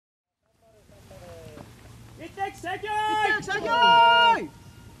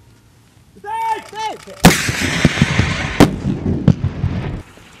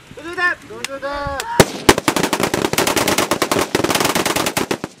Don't do that!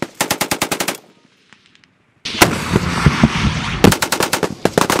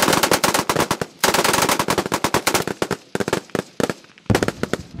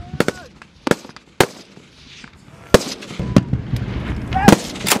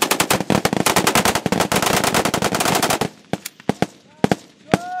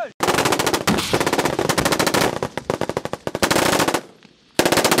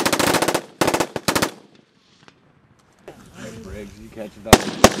 Briggs, you catch it off.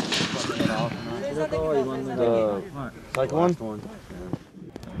 Fucking it off. The second one?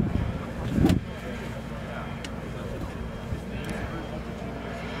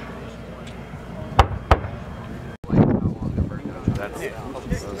 That's it.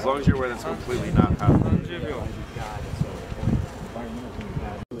 As long as you're aware that's completely not happening.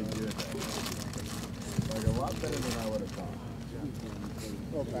 Like a lot better than I would have thought.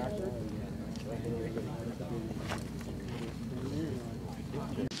 Go backward.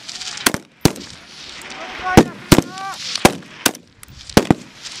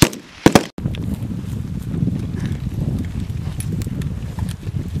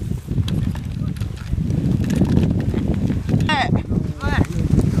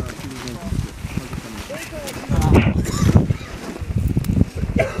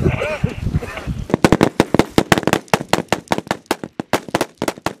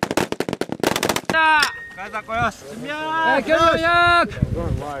 결정약!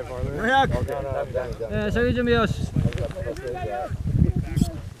 저기 좀 해요.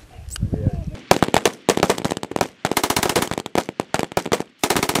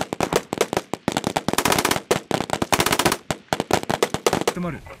止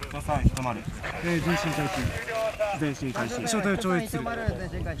まる。止まる。全身開始。全身開始。正体を超越する。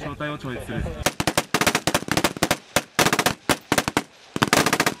正体を超越する。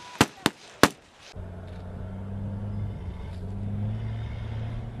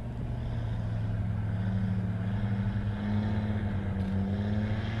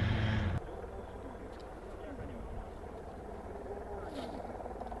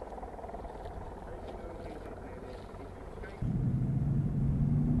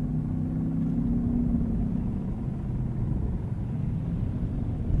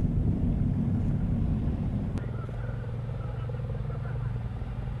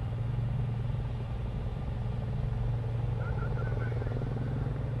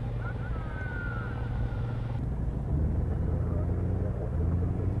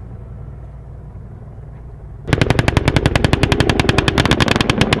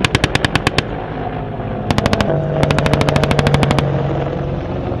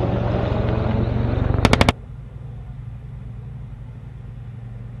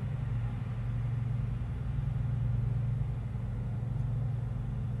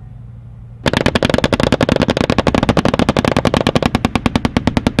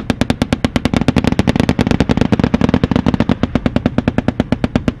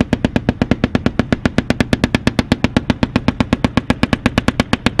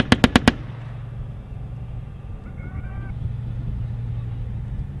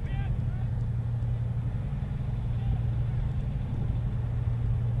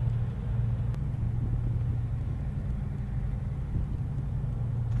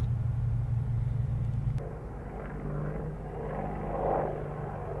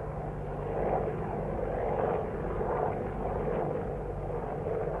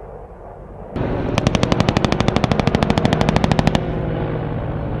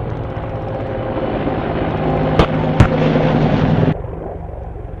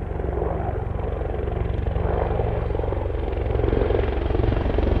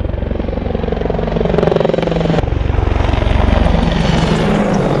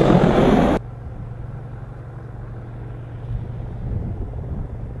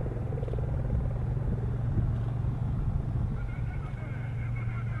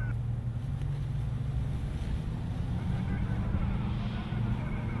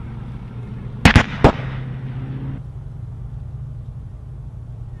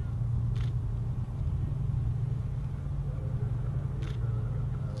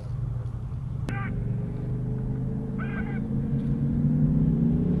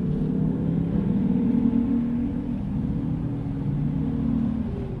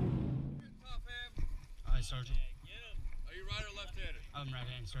Sergeant. Are you right or left-handed? I'm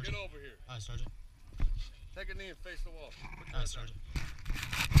right-handed, Sergeant. Get over here. Aye, Sergeant. Take a knee and face the wall. Aye, Sergeant.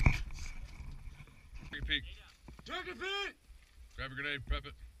 Take a peek. Take a peek! Grab a grenade, prep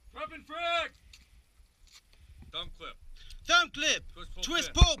it. Prep and frag! Thumb clip. Thumb clip.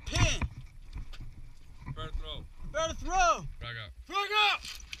 Twist Pull pin. Prepare to throw. Prepare to throw. Frag out. Frag out.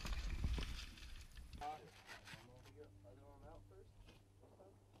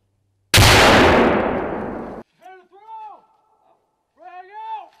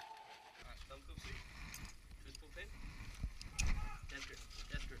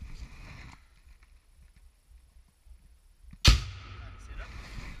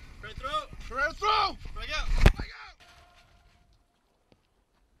 Prepare to throw. Frag out. Frag out.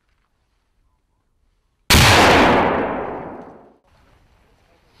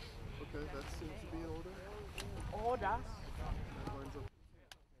 Okay, that seems to be order. Order.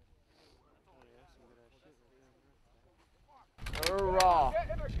 Hurrah.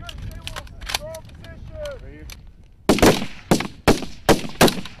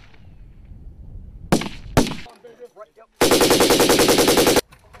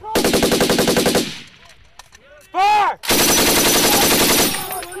 Fire!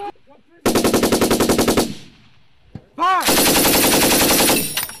 Fire!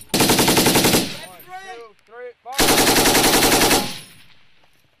 1, 2, 3, fire!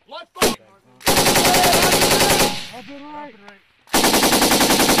 Let's go. Up and right.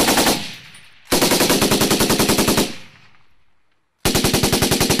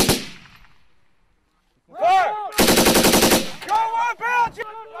 Fire! Go on,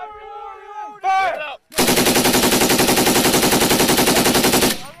 Belgium! Fire!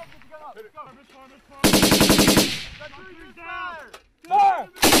 Fire!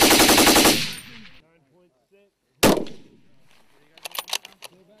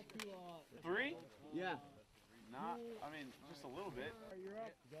 3? Yeah. Not, I mean, just a little bit.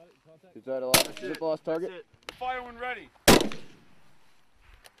 Is that a lot? Is it the last target? Fire when ready.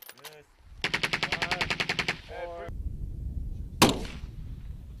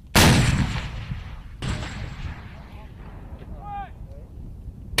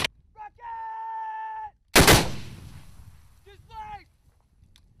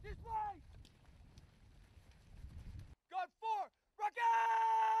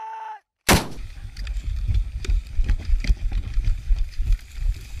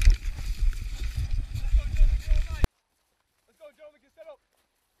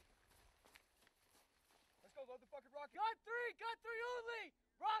 Gun 3 only!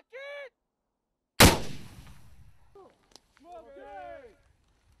 Rocket!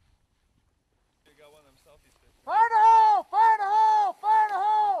 You got one of them selfie sticks. Fire in the hole! Fire in the hole! Fire in the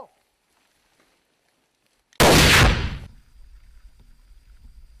hole!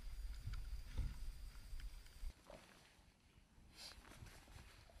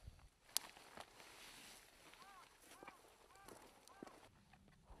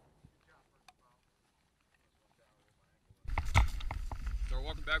 Start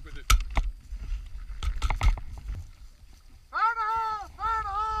walking back with it. Fire in the hole! Fire in the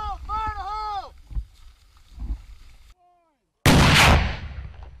hole! Fire in the hole!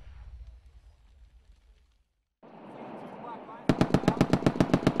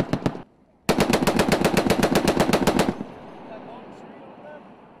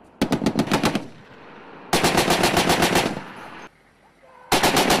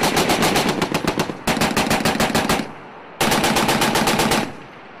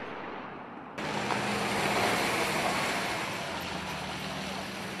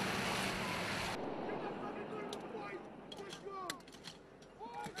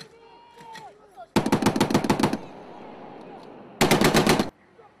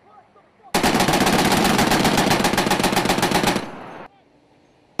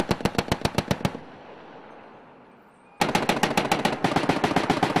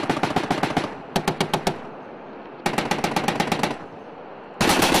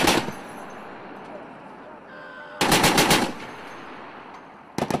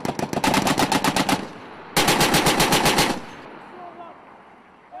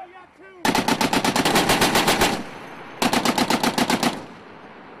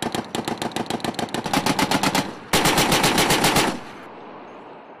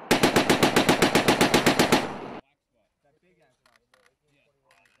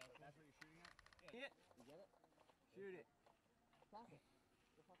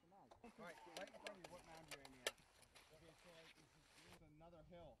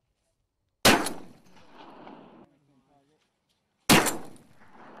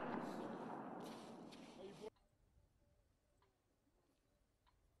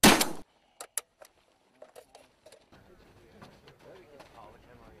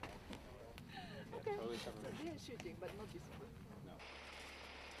 Shooting, but not this one.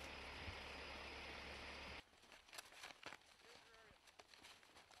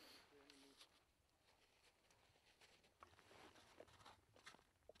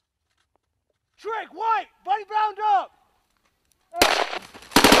 Trick, white, buddy bound up.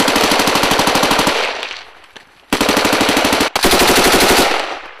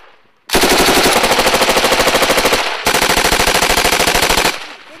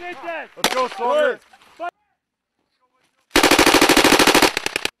 Let's go, Soldier.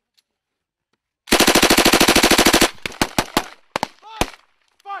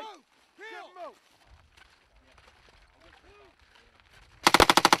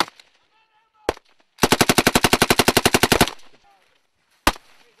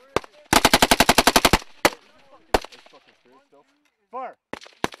 Fire.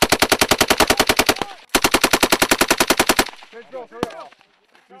 Let's go, hurry up.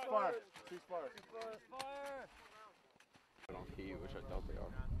 Cease fire. Cease fire. On heat, which I doubt they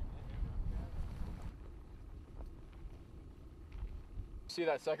are. See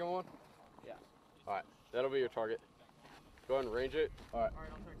that second one? Yeah. Alright, that'll be your target. Go ahead and range it. Alright.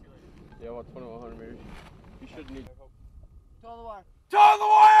 Alright, I'll talk to you later. Yeah, about 2100 meters. You should need. Toe the wire. Toe the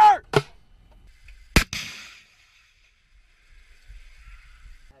wire!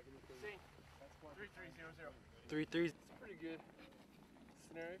 3-3. It's pretty good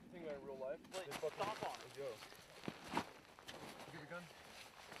scenario if you think about it in real life. Stop on. Let's go. Give your gun.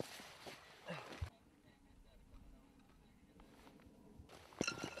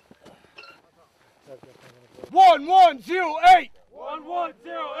 1108!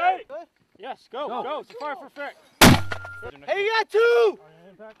 1108! Yes, go, go. It's a fire for effect. Hey, you got two!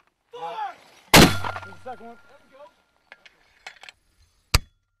 Fire! Here's the second one.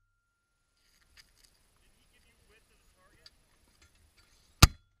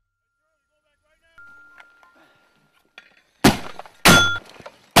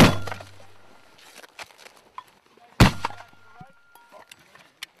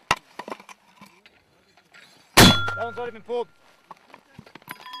 That one's already been pulled.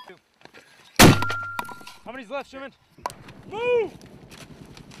 How many's left, Sherman? Move!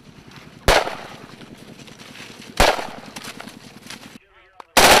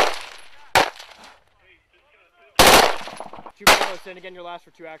 Two more, send again your last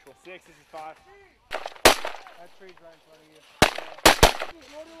for 2 actual. 6, this is 5. That tree's right in front of you.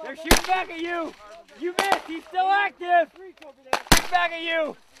 They're shooting back at you! You missed! He's still active! Shooting back at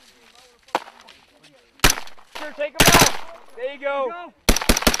you! Sure, take him out! There you go!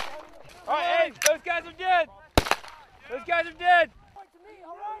 Alright, hey, those guys are dead! Those guys are dead!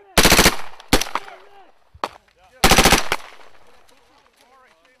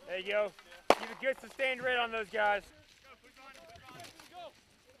 There you go. Keep a good sustained rate on those guys.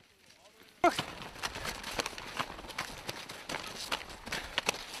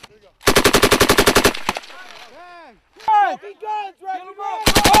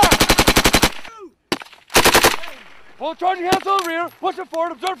 Hold charging hands to the rear, push it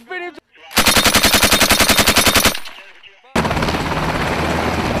forward, observe for feeding.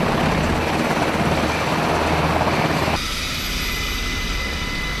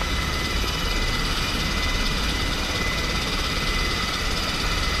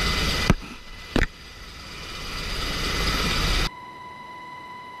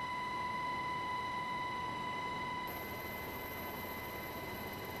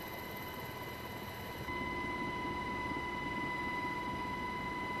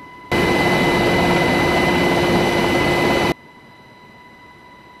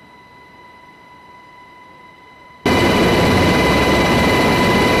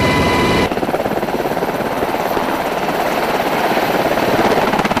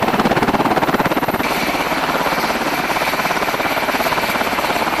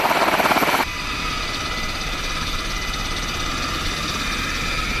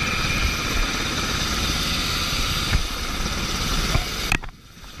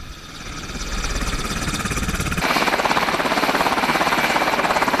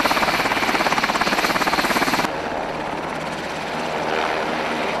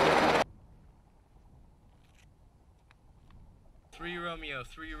 Romeo,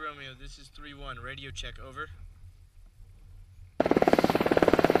 3 Romeo, this is 3-1, radio check, over.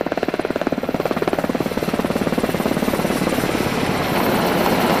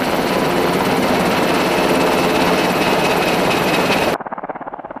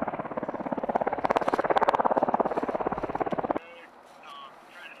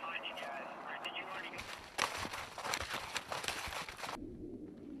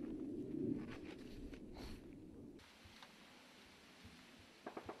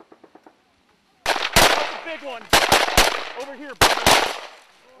 Big one. Over here, brother.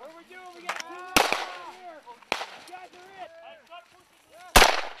 What are we doing? We got 2 here. You guys are it.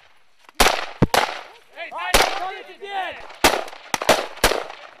 Hey, target is dead.